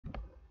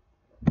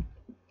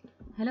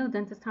Hello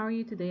dentist, how are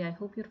you today? I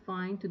hope you're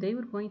fine. Today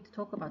we're going to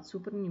talk about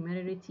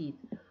supernumerary teeth,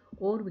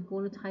 or we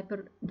call it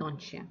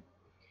hyperdontia.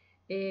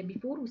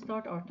 Before we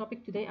start our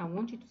topic today, I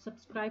want you to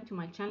subscribe to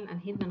my channel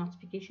and hit the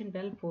notification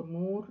bell for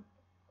more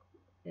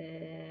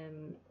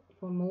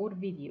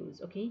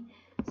videos. Okay,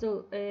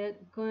 so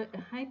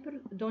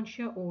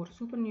hyperdontia or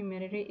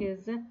supernumerary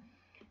is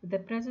the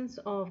presence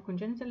of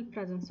congenital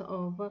presence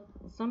of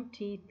some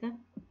teeth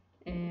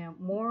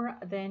more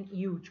than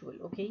usual.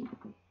 Okay.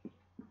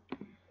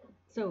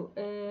 So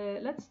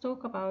let's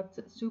talk about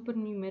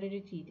supernumerary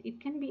teeth. It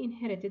can be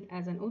inherited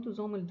as an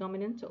autosomal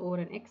dominant or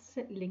an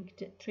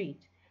X-linked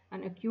trait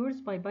and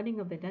occurs by budding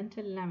of the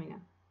dental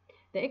lamina.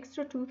 The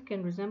extra tooth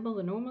can resemble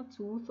the normal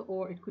tooth,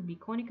 or it could be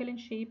conical in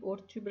shape or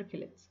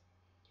tuberculate.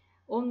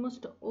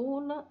 Almost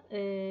all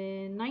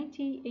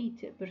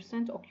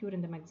 98% occur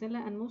in the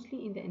maxilla and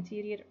mostly in the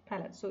anterior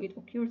palate. So it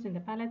occurs in the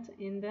palate,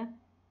 in the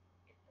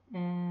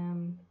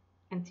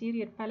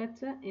anterior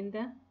palate, in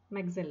the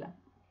maxilla.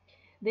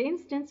 The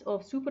instance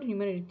of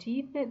supernumerary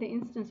teeth in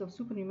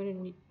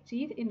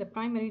the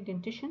primary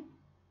dentition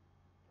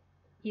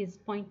is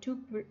 0.2 to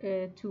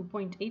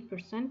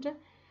 0.8%,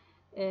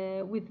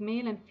 with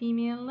male and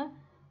female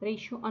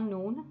ratio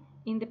unknown.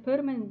 In the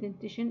permanent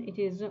dentition, it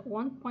is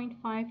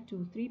 1.5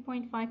 to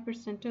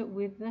 3.5%,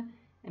 with a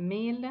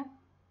male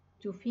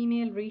to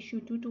female ratio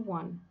 2 to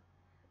 1.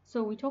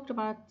 So we talked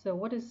about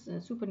what is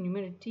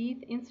supernumerary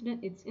teeth,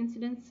 its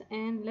incidence,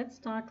 and let's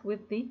start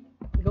with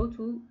go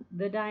to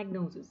the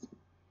diagnosis.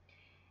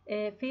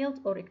 Failed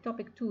or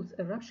ectopic tooth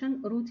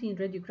eruption, routine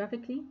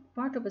radiographically,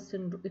 part of a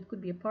syndrome. It could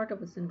be a part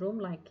of a syndrome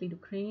like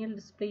cleidocranial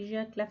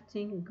dysplasia,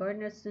 clefting,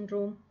 Gardner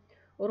syndrome,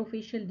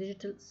 orofacial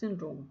digital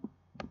syndrome.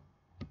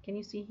 Can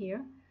you see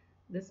here?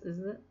 This is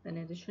an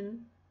additional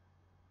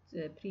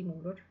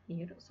premolar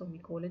here, so we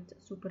call it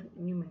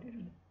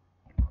supernumerary.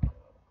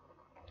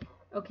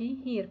 Okay,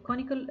 here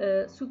conical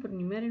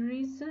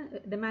supernumeraries,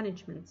 the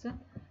management.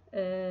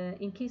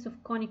 In case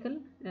of conical,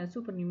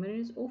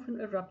 supernumeraries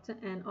often erupt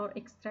and are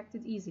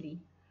extracted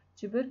easily.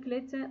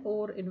 Tuberculate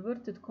or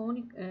inverted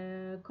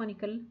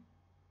conical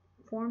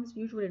forms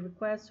usually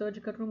require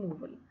surgical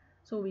removal,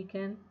 so we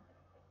can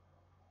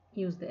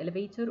use the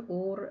elevator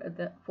or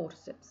the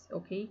forceps,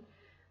 okay,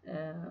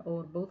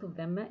 or both of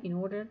them, in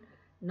order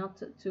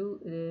not to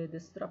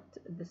disrupt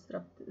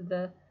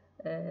the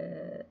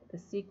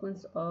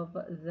sequence of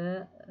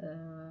the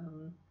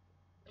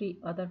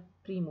other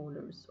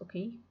premolars.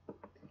 Okay,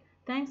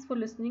 thanks for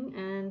listening,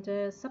 and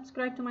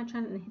subscribe to my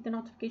channel and hit the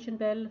notification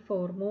bell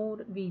for more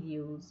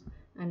videos.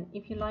 And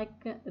if you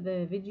like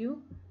the video,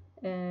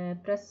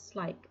 press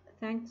like.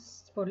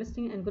 Thanks for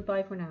listening, and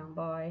goodbye for now.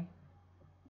 Bye.